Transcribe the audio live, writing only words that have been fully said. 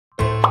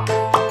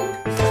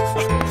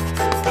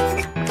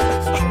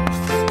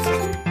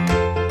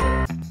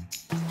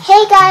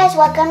guys,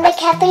 welcome to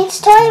Kathleen's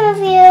Toy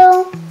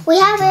Review. We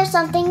have here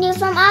something new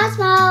from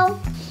Osmo.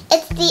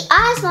 It's the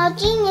Osmo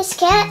Genius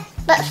Kit,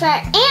 but for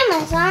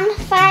Amazon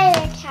Fire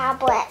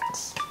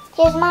tablets.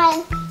 Here's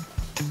mine.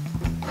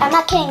 I'm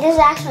not kidding, this is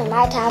actually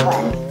my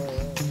tablet.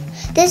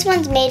 This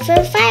one's made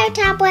for Fire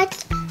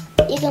tablets.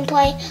 You can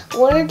play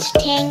Words,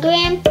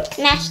 Tangram,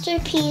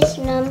 Masterpiece,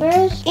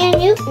 Numbers, and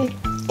Newton.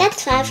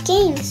 That's 5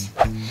 games.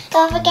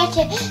 Don't forget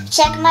to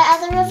check my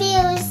other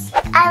reviews.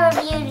 I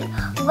reviewed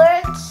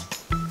Words,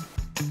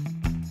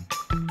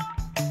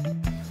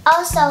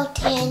 also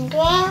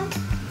Tangram,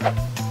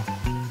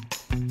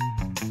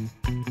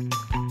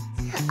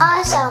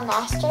 also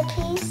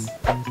Masterpiece,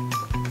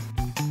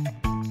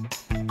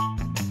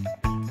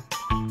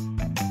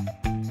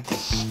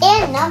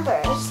 and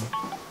Numbers.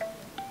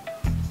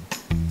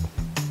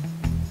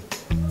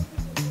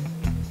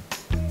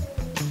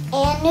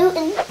 And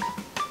Newton.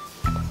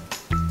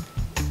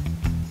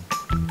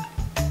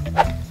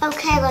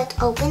 Okay,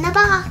 let's open the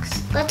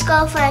box. Let's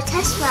go for a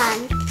test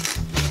run.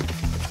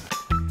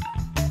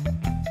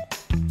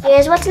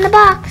 Here's what's in the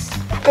box.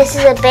 This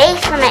is a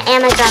base for my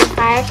Amazon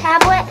Fire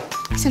tablet.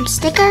 Some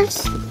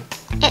stickers.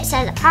 It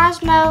says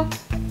Osmo.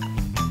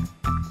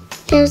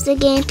 Here's the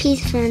game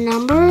piece for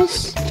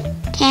Numbers,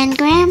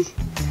 Tangram,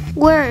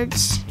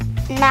 Words,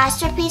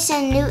 Masterpiece,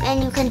 and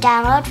Newton you can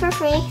download for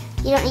free.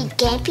 You don't need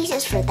game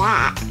pieces for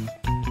that.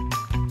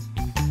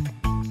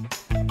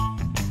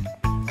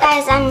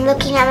 Guys, I'm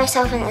looking at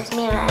myself in this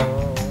mirror.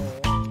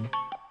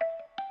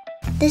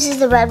 This is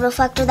the red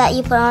reflector that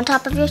you put on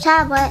top of your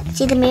tablet.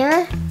 See the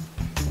mirror?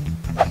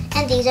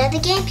 And these are the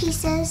game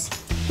pieces.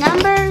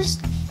 Numbers,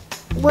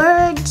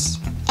 Words,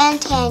 and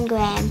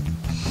Tangram.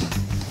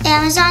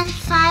 Amazon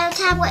Fire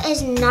tablet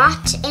is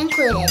not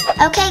included.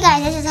 Okay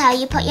guys, this is how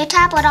you put your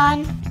tablet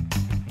on.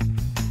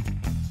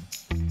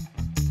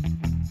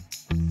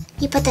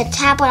 You put the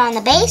tablet on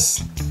the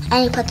base,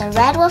 and you put the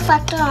red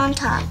reflector on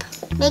top.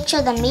 Make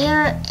sure the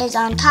mirror is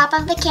on top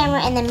of the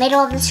camera in the middle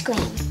of the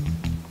screen.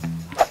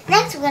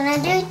 Next, we're gonna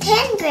do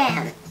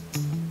Tangram.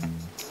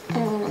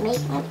 I'm gonna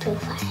make my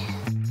profile.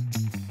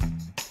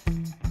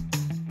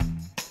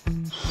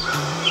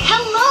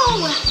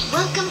 Hello!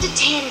 Welcome to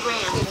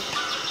Tangram.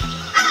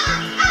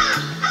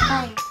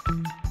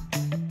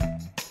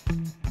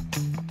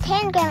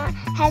 Tangram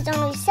has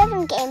only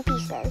 7 game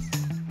pieces.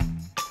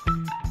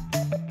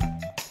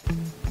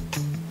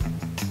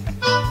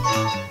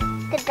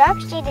 The dark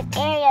shaded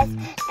areas,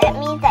 that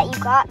means that you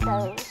got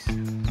those.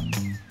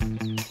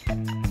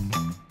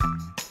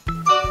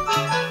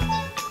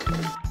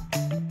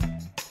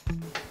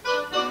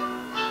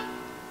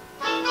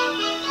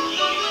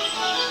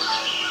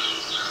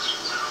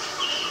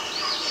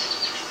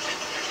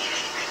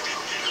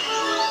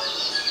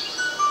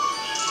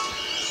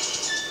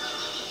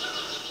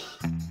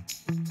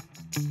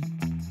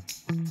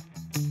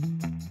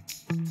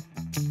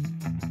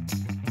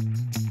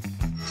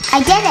 I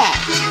did it!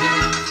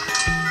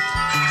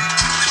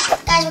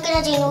 Guys, we're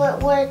gonna do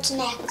Words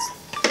next.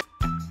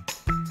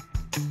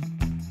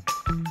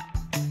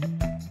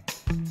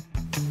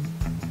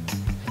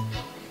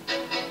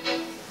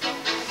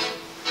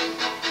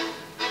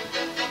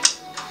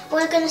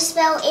 We're gonna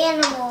spell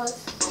animals.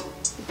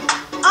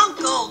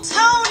 Uncle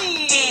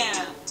Tony!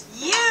 And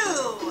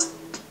you!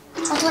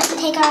 Let's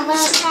take our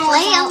letter tile.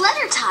 Play a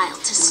letter tile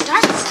to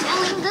start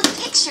spelling the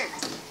picture.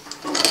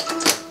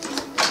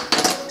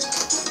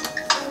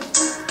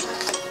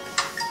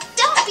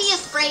 Don't be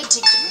afraid to...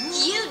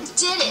 You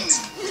did it!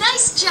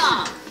 Nice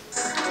job!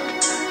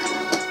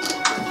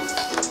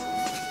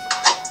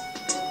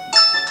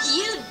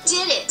 You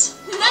did it!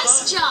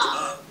 Nice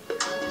job!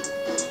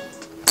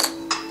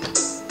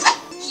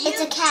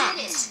 It's a cat.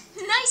 You did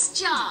it! Nice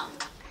job!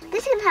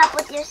 This can help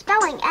with your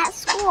spelling at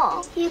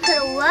school. You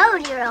could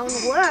load your own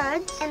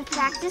words and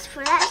practice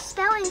for that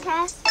spelling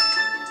test.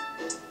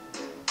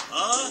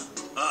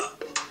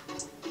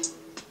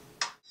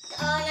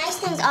 Nice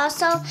things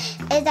also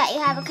is that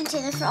you have a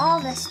container for all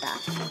this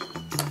stuff.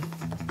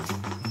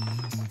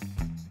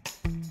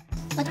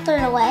 Let's put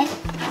it away.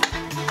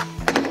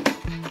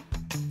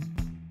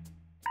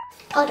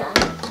 Hold on.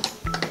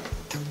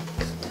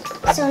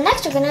 So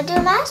next we're gonna do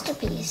a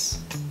masterpiece.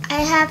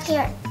 I have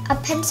here a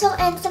pencil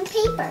and some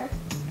paper.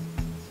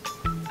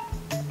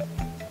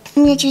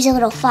 I'm gonna choose a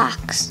little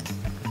fox.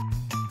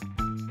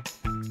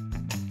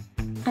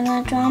 I'm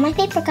gonna draw on my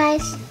paper,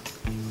 guys.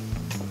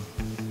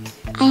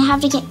 I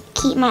have to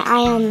keep my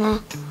eye on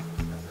the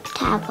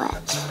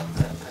tablet.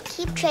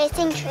 Keep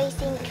tracing,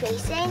 tracing,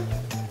 tracing.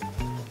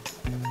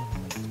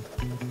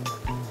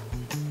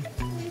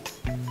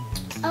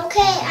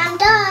 Okay, I'm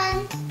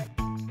done.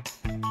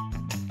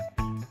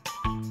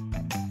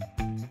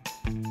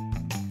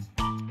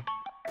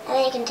 And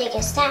then you can take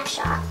a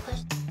snapshot.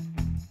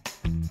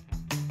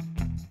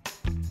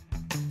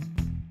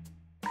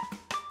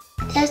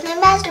 There's my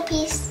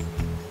masterpiece.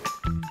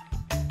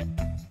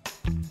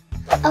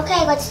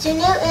 Okay, let's do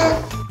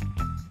Newton.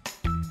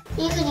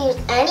 You can use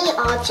any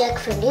object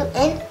for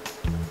Newton.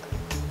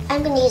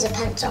 I'm going to use a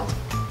pencil.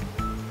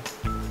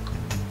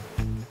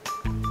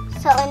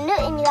 So in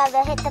Newton, you have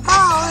to hit the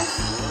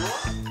balls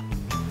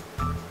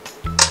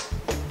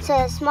So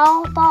the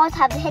small balls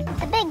have to hit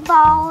the big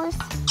balls.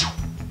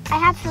 I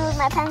have to move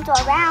my pencil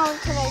around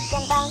to make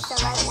them bounce the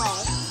right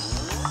way.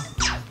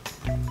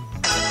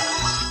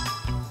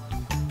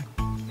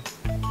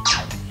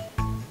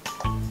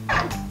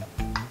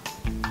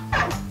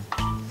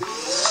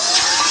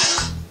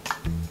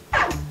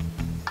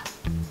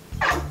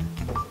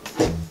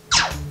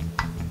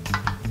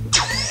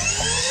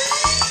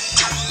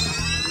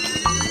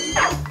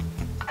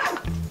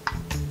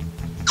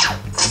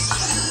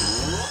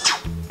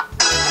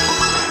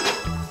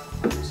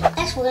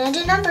 Next, we're gonna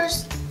do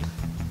numbers.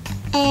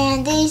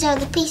 And these are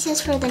the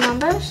pieces for the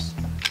numbers.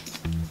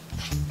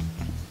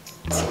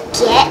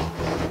 Get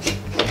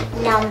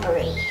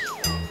numbering.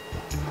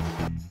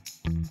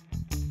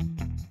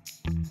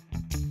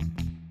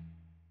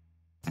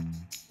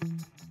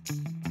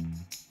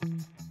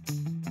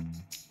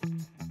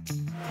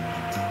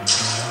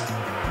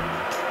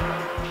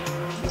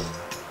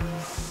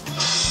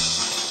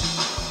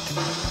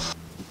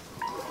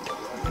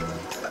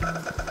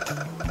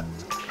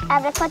 I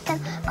have to put the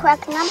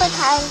correct number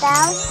tiles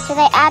down so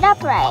they add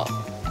up right.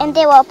 And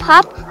they will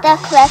pop the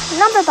correct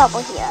number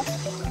bubble here.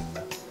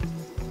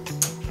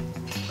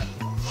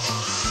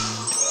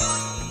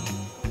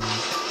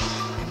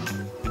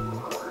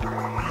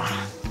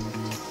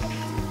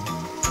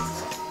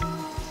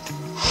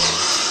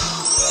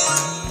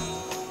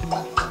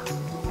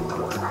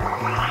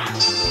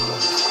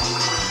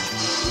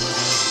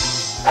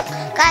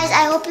 Guys,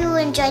 I hope you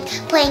enjoyed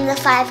playing the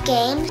 5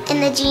 games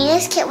in the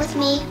Genius Kit with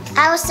me.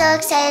 I was so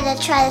excited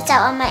to try this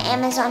out on my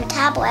Amazon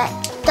tablet.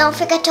 Don't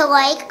forget to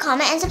like,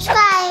 comment, and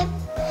subscribe.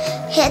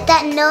 Hit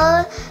that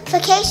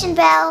notification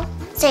bell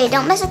so you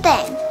don't miss a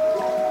thing.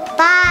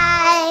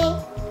 Bye!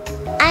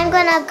 I'm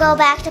gonna go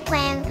back to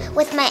playing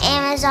with my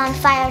Amazon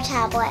Fire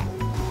tablet.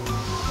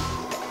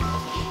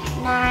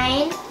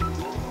 9,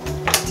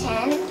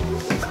 10,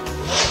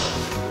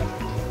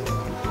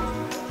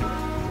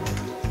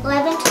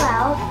 11,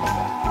 12,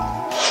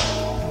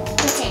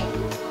 13.